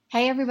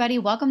Hey everybody,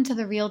 welcome to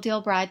the Real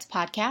Deal Brides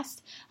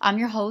podcast. I'm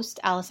your host,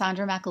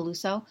 Alessandra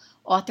Macaluso,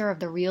 author of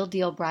the Real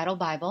Deal Bridal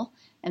Bible,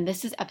 and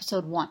this is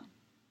episode 1.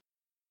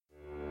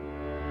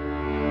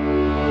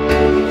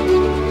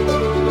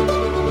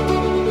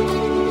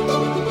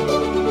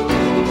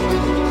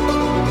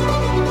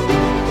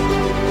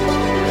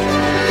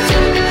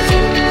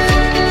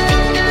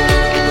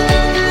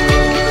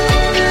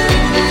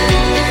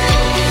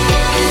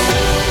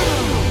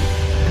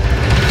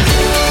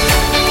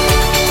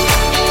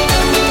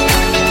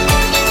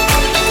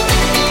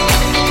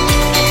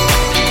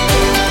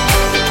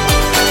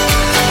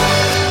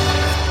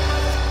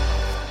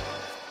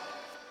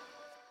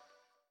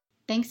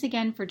 Thanks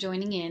again for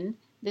joining in.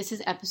 This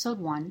is episode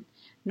 1.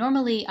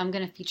 Normally, I'm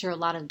going to feature a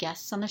lot of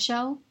guests on the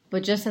show,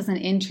 but just as an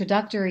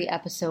introductory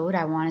episode,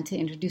 I wanted to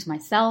introduce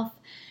myself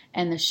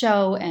and the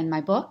show and my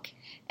book,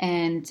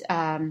 and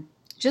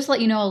just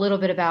let you know a little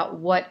bit about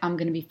what I'm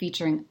going to be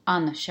featuring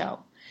on the show.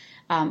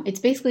 It's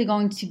basically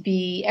going to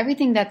be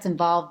everything that's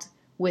involved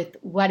with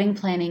wedding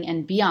planning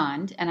and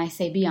beyond, and I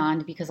say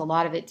beyond because a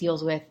lot of it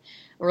deals with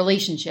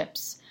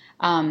relationships.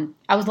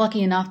 I was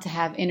lucky enough to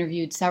have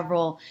interviewed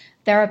several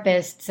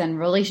therapists and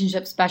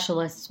relationship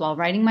specialists while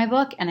writing my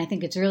book, and I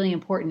think it's really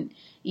important,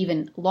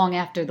 even long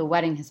after the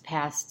wedding has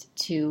passed,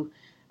 to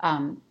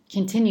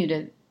continue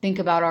to think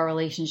about our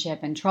relationship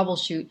and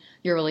troubleshoot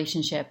your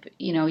relationship.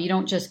 You know, you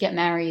don't just get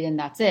married and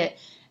that's it.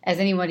 As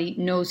anybody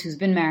knows who's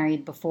been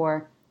married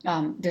before,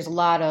 there's a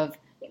lot of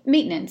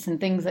maintenance and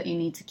things that you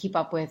need to keep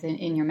up with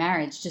in your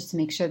marriage just to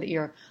make sure that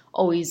you're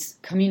always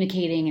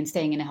communicating and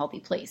staying in a healthy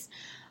place.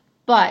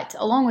 But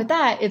along with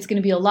that, it's going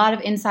to be a lot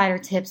of insider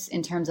tips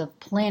in terms of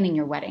planning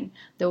your wedding,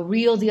 the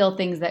real deal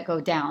things that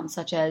go down,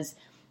 such as,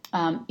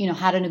 how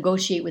to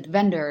negotiate with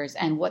vendors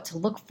and what to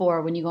look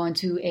for when you go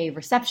into a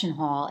reception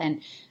hall,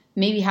 and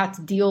maybe how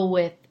to deal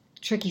with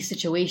tricky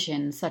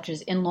situations such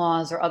as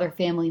in-laws or other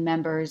family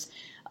members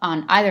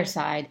on either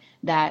side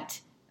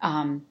that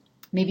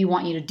maybe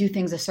want you to do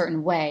things a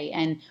certain way,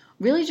 and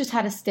really just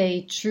how to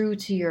stay true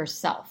to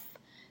yourself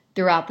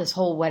throughout this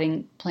whole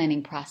wedding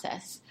planning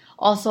process.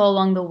 Also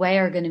along the way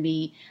are going to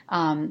be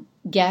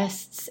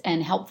guests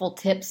and helpful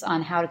tips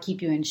on how to keep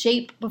you in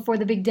shape before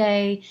the big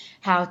day,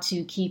 how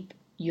to keep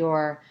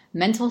your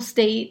mental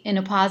state in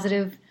a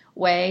positive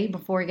way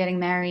before getting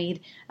married,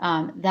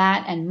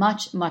 that and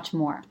much, much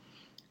more.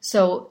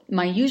 So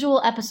my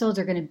usual episodes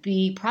are going to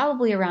be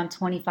probably around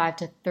 25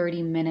 to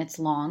 30 minutes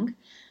long,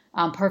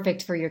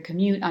 perfect for your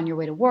commute on your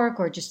way to work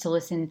or just to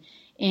listen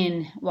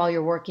in while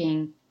you're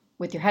working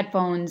with your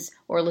headphones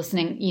or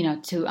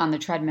listening, to on the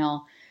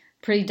treadmill.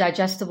 Pretty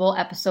digestible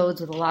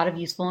episodes with a lot of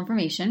useful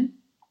information.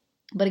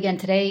 But again,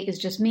 today is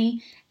just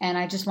me, and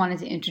I just wanted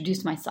to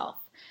introduce myself.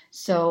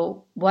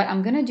 So what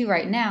I'm going to do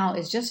right now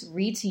is just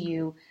read to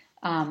you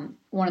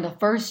one of the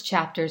first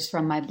chapters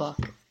from my book,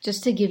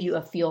 just to give you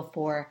a feel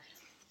for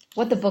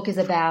what the book is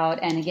about,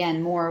 and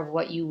again, more of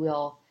what you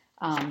will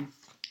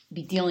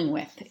be dealing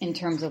with in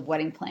terms of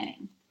wedding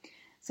planning.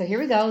 So here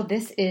we go.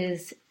 This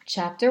is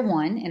chapter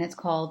 1, and it's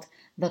called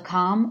The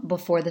Calm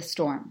Before the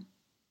Storm.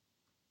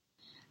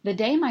 The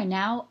day my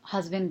now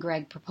husband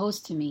Greg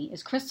proposed to me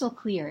is crystal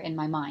clear in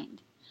my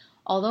mind.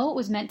 Although it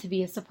was meant to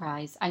be a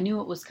surprise, I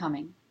knew it was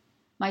coming.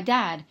 My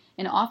dad,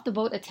 an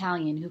off-the-boat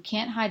Italian who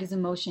can't hide his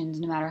emotions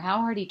no matter how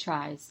hard he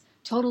tries,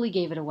 totally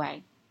gave it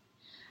away.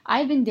 I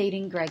had been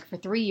dating Greg for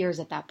 3 years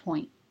at that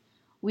point.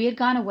 We had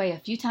gone away a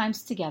few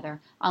times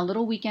together on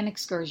little weekend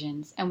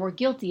excursions and were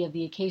guilty of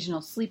the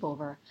occasional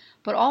sleepover,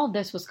 but all of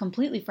this was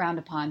completely frowned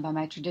upon by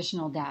my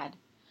traditional dad.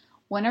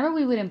 Whenever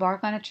we would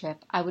embark on a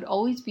trip, I would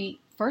always be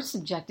first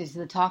subjected to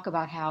the talk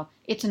about how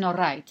it's not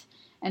right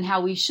and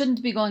how we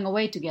shouldn't be going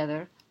away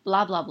together,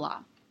 blah, blah, blah.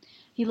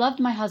 He loved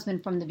my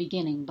husband from the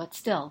beginning, but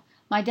still,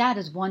 my dad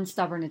is one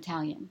stubborn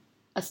Italian.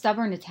 A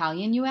stubborn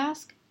Italian, you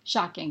ask?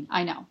 Shocking,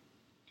 I know.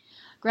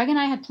 Greg and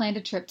I had planned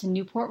a trip to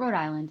Newport, Rhode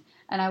Island,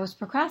 and I was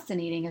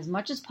procrastinating as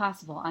much as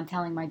possible on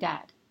telling my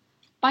dad.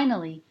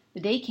 Finally, the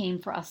day came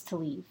for us to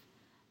leave.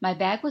 My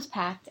bag was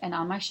packed and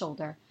on my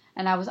shoulder,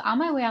 and I was on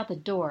my way out the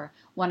door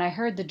when I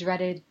heard the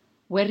dreaded,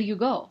 "Where do you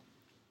go?"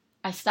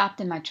 I stopped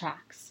in my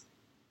tracks.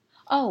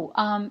 "Oh,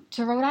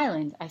 to Rhode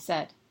Island," I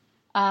said.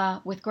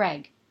 With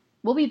Greg.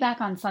 We'll be back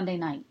on Sunday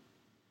night."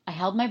 I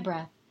held my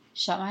breath,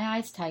 shut my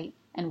eyes tight,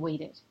 and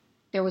waited.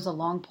 There was a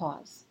long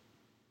pause.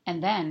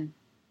 And then,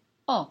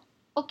 "Oh,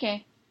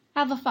 okay.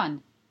 Have a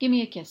fun. Give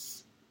me a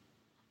kiss."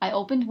 I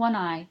opened one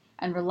eye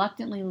and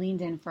reluctantly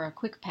leaned in for a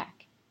quick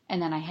peck,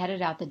 and then I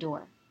headed out the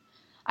door.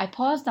 I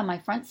paused on my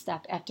front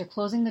step after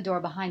closing the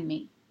door behind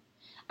me.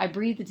 I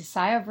breathed a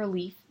sigh of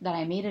relief that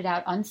I made it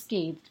out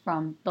unscathed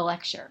from the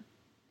lecture.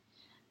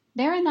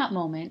 There in that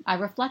moment, I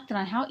reflected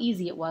on how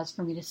easy it was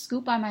for me to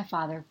scoop by my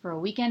father for a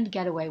weekend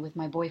getaway with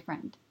my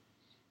boyfriend.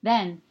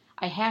 Then,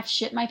 I half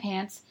shit my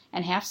pants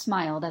and half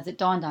smiled as it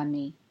dawned on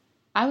me.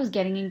 I was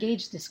getting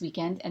engaged this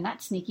weekend, and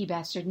that sneaky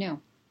bastard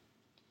knew.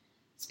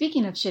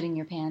 Speaking of shitting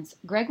your pants,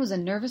 Greg was a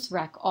nervous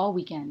wreck all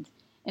weekend.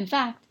 In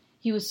fact,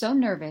 he was so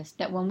nervous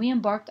that when we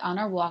embarked on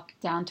our walk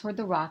down toward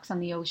the rocks on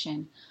the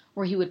ocean,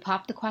 where he would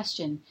pop the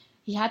question,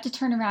 He had to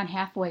turn around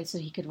halfway so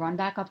he could run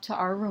back up to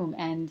our room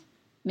and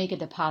make a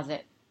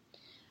deposit.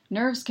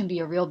 Nerves can be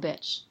a real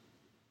bitch.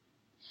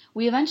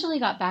 We eventually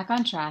got back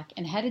on track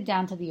and headed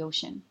down to the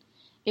ocean.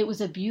 It was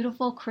a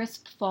beautiful,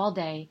 crisp fall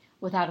day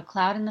without a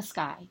cloud in the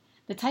sky,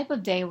 the type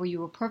of day where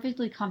you were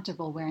perfectly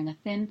comfortable wearing a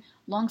thin,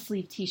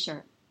 long-sleeved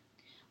t-shirt.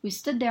 We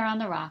stood there on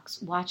the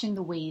rocks, watching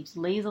the waves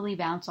lazily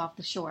bounce off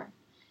the shore.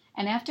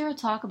 And after a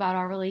talk about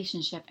our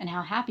relationship and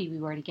how happy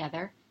we were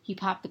together, he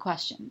popped the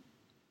question.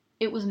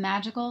 It was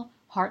magical,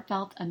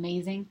 heartfelt,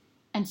 amazing,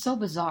 and so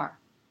bizarre.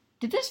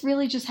 Did this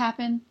really just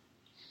happen?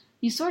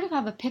 You sort of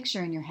have a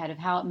picture in your head of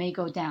how it may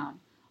go down,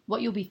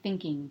 what you'll be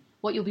thinking,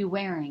 what you'll be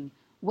wearing,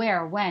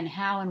 where, when,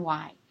 how, and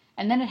why.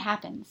 And then it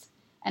happens.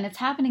 And it's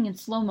happening in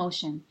slow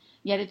motion,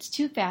 yet it's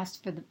too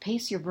fast for the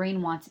pace your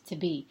brain wants it to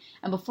be.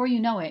 And before you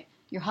know it,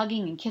 you're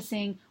hugging and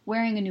kissing,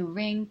 wearing a new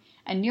ring,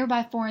 and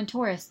nearby foreign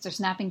tourists are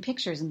snapping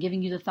pictures and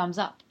giving you the thumbs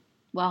up.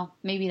 Well,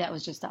 maybe that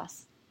was just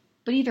us.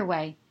 But either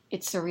way,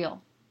 it's surreal.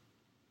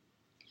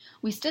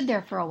 We stood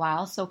there for a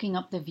while, soaking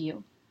up the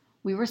view.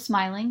 We were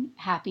smiling,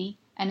 happy,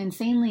 and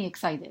insanely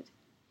excited.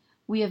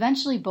 We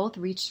eventually both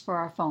reached for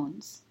our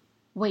phones.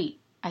 Wait,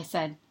 I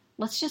said,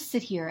 let's just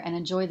sit here and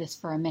enjoy this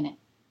for a minute.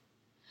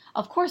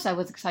 Of course I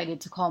was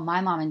excited to call my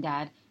mom and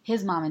dad,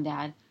 his mom and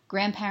dad,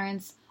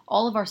 grandparents,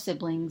 all of our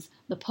siblings,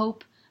 the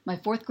Pope, my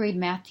 4th grade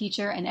math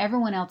teacher, and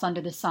everyone else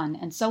under the sun,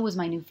 and so was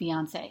my new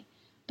fiancé.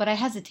 But I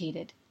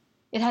hesitated.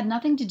 It had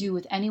nothing to do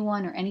with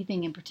anyone or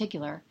anything in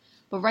particular,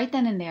 but right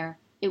then and there,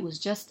 it was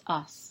just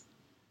us.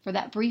 For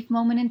that brief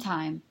moment in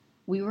time,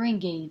 we were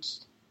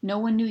engaged. No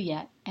one knew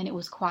yet, and it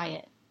was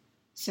quiet,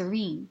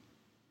 serene,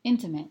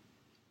 intimate.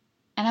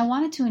 And I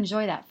wanted to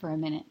enjoy that for a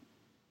minute.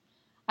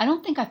 I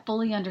don't think I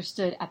fully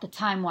understood at the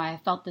time why I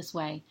felt this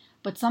way,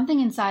 but something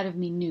inside of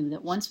me knew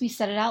that once we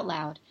said it out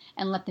loud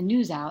and let the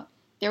news out,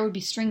 there would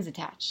be strings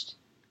attached.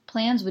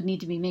 Plans would need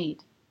to be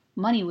made.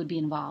 Money would be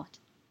involved.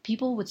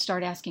 People would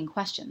start asking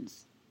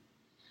questions.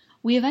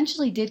 We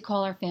eventually did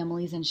call our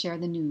families and share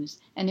the news,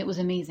 and it was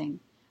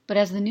amazing. But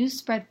as the news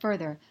spread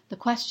further, the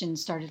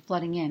questions started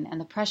flooding in, and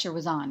the pressure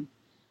was on.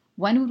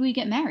 When would we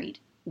get married?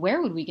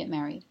 Where would we get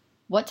married?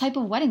 What type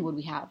of wedding would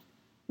we have?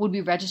 Would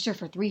we register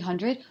for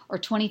 300 or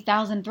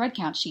 20,000 thread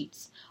count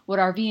sheets? Would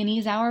our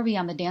Viennese hour be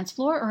on the dance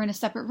floor or in a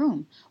separate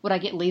room? Would I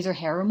get laser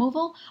hair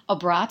removal? A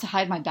bra to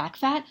hide my back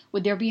fat?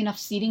 Would there be enough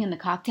seating in the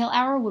cocktail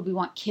hour? Would we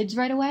want kids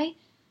right away?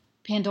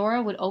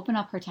 Pandora would open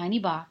up her tiny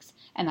box,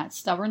 and that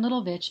stubborn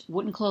little bitch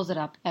wouldn't close it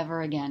up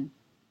ever again.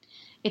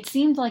 It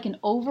seemed like an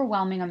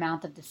overwhelming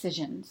amount of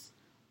decisions.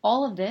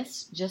 All of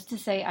this just to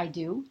say I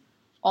do?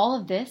 All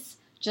of this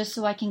just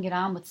so I can get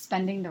on with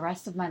spending the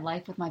rest of my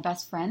life with my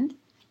best friend?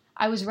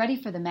 I was ready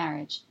for the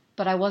marriage,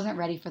 but I wasn't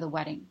ready for the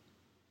wedding.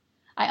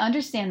 I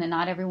understand that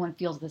not everyone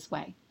feels this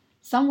way.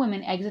 Some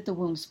women exit the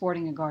womb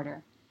sporting a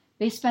garter.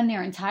 They spend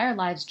their entire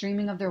lives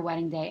dreaming of their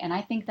wedding day, and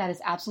I think that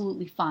is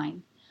absolutely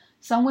fine.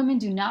 Some women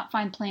do not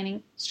find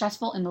planning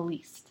stressful in the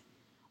least.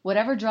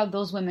 Whatever drug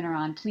those women are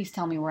on, please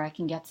tell me where I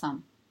can get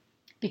some.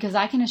 Because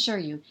I can assure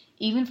you,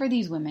 even for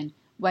these women,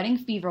 wedding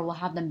fever will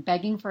have them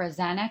begging for a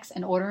Xanax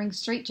and ordering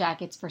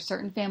straitjackets for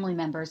certain family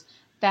members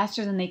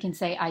faster than they can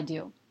say I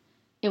do.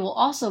 It will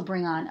also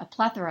bring on a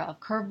plethora of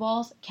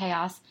curveballs,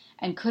 chaos,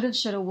 and coulda,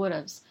 shoulda,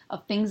 wouldas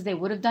of things they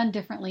would have done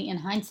differently in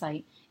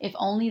hindsight if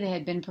only they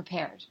had been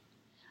prepared.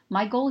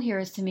 My goal here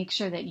is to make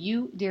sure that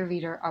you, dear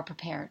reader, are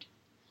prepared.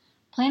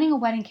 Planning a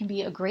wedding can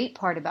be a great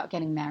part about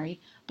getting married,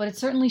 but it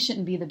certainly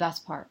shouldn't be the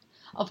best part.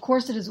 Of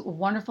course, it is a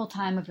wonderful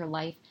time of your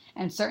life,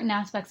 and certain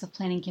aspects of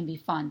planning can be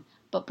fun,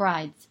 but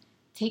brides,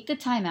 take the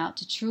time out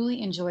to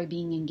truly enjoy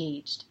being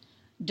engaged.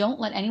 Don't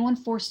let anyone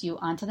force you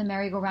onto the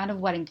merry-go-round of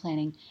wedding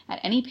planning at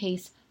any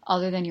pace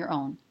other than your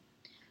own.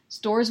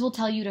 Stores will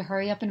tell you to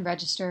hurry up and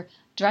register.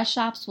 Dress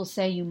shops will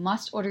say you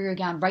must order your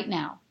gown right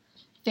now.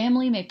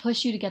 Family may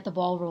push you to get the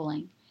ball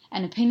rolling,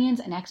 and opinions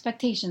and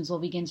expectations will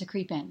begin to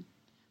creep in.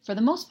 For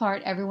the most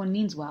part, everyone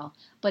means well,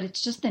 but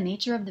it's just the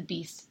nature of the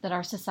beast that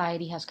our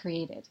society has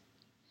created.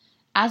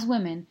 As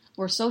women,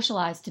 we're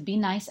socialized to be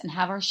nice and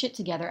have our shit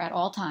together at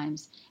all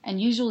times, and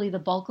usually the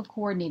bulk of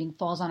coordinating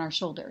falls on our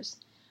shoulders.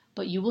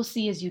 But you will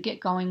see as you get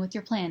going with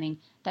your planning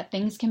that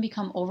things can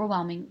become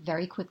overwhelming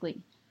very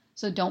quickly.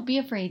 So don't be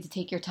afraid to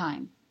take your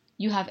time.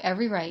 You have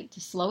every right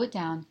to slow it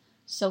down,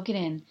 soak it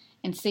in,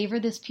 and savor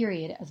this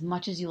period as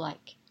much as you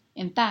like.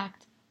 In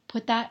fact,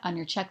 put that on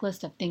your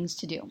checklist of things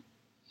to do.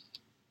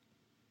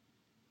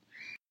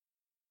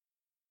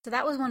 So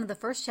that was one of the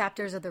first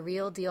chapters of the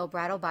Real Deal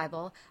Bridal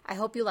Bible. I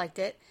hope you liked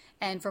it.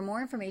 And for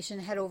more information,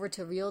 head over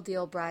to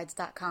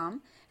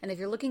realdealbrides.com. And if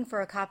you're looking for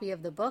a copy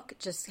of the book,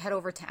 just head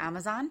over to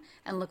Amazon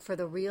and look for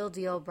the Real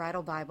Deal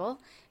Bridal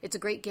Bible. It's a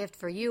great gift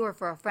for you or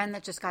for a friend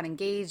that just got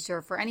engaged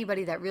or for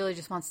anybody that really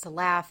just wants to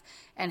laugh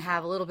and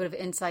have a little bit of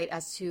insight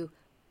as to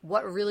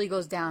what really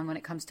goes down when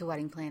it comes to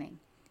wedding planning.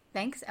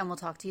 Thanks, and we'll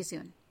talk to you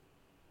soon.